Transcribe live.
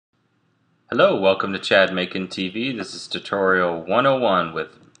Hello, welcome to Chad Makin TV. This is tutorial 101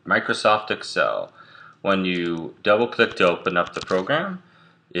 with Microsoft Excel. When you double click to open up the program,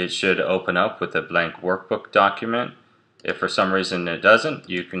 it should open up with a blank workbook document. If for some reason it doesn't,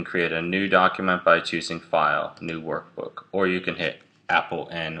 you can create a new document by choosing File, New Workbook, or you can hit Apple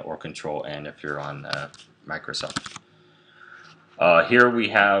N or Control N if you're on Microsoft. Here we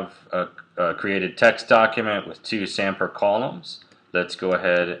have a created text document with two sample columns. Let's go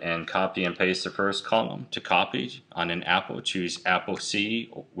ahead and copy and paste the first column. To copy on an Apple, choose Apple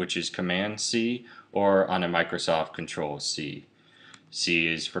C, which is Command C, or on a Microsoft Control C. C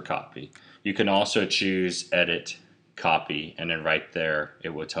is for copy. You can also choose Edit, Copy, and then right there it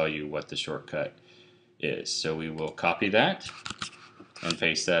will tell you what the shortcut is. So we will copy that and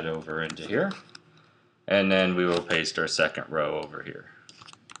paste that over into here. And then we will paste our second row over here.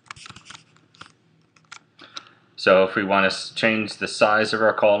 So if we want to change the size of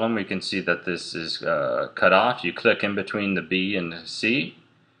our column, we can see that this is cut off. You click in between the B and the C,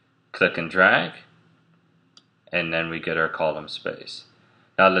 click and drag, and then we get our column space.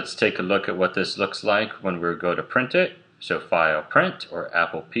 Now let's take a look at what this looks like when we go to print it. So File, Print, or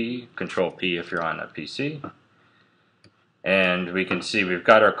Apple P, Control P if you're on a PC. And we can see we've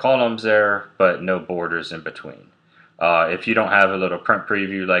got our columns there, but no borders in between. If you don't have a little print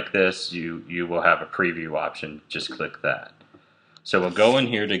preview like this, you will have a preview option. Just click that. So we'll go in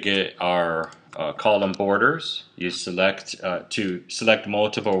here to get our column borders. You select to select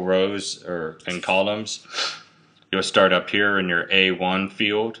multiple rows and columns. You'll start up here in your A1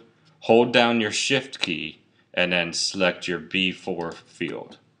 field. Hold down your Shift key and then select your B4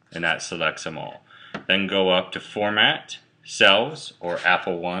 field, and that selects them all. Then go up to Format, Cells, or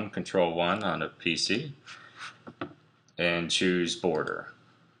Apple 1, Control 1 on a PC, and choose Border.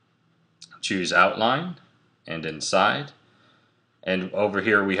 Choose Outline and Inside, and over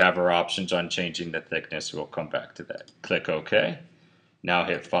here we have our options on changing the thickness. We'll come back to that. Click OK. Now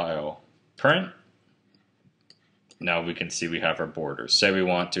hit File, Print. Now we can see we have our borders. Say we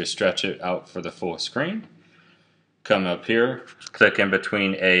want to stretch it out for the full screen. Come up here, click in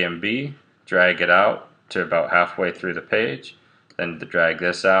between A and B, drag it out to about halfway through the page, then drag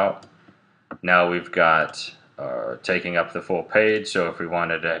this out. Now we've got taking up the full page, so if we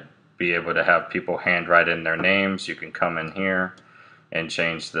wanted to be able to have people handwrite in their names, you can come in here and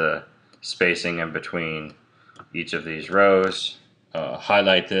change the spacing in between each of these rows.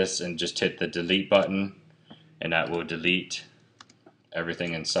 Highlight this and just hit the delete button, and that will delete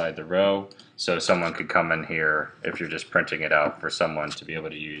everything inside the row. So someone could come in here, if you're just printing it out, for someone to be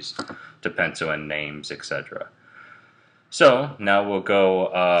able to use to pencil in names, etc. So now we'll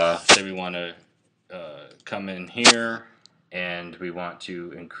go, say we want to come in here and we want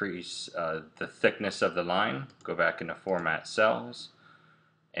to increase the thickness of the line. Go back into Format, Cells,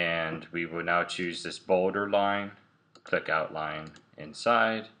 and we will now choose this bolder line. Click Outline,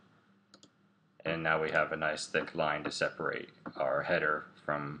 Inside, and now we have a nice thick line to separate our header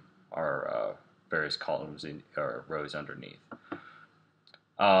from our various columns or rows underneath.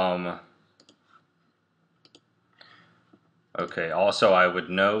 Okay, also I would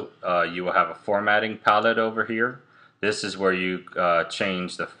note you will have a formatting palette over here. This is where you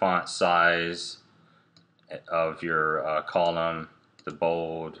change the font size of your column, the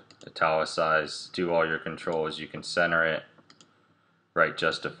bold, italicize, do all your controls. You can center it, write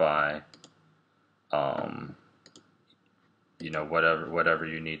justify, you know, whatever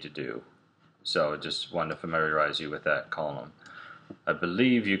you need to do. So just wanted to familiarize you with that column. I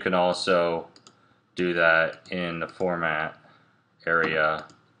believe you can also do that in the format area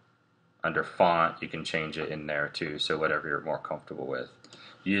under font. You can change it in there too, so whatever you're more comfortable with.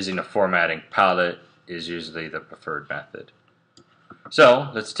 Using the formatting palette is usually the preferred method.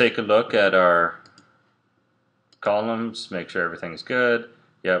 So let's take a look at our columns, make sure everything's good.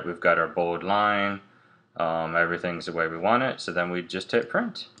 Yep, we've got our bold line. Everything's the way we want it, so then we just hit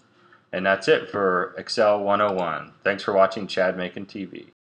print. And that's it for Excel 101. Thanks for watching Chad Makin TV.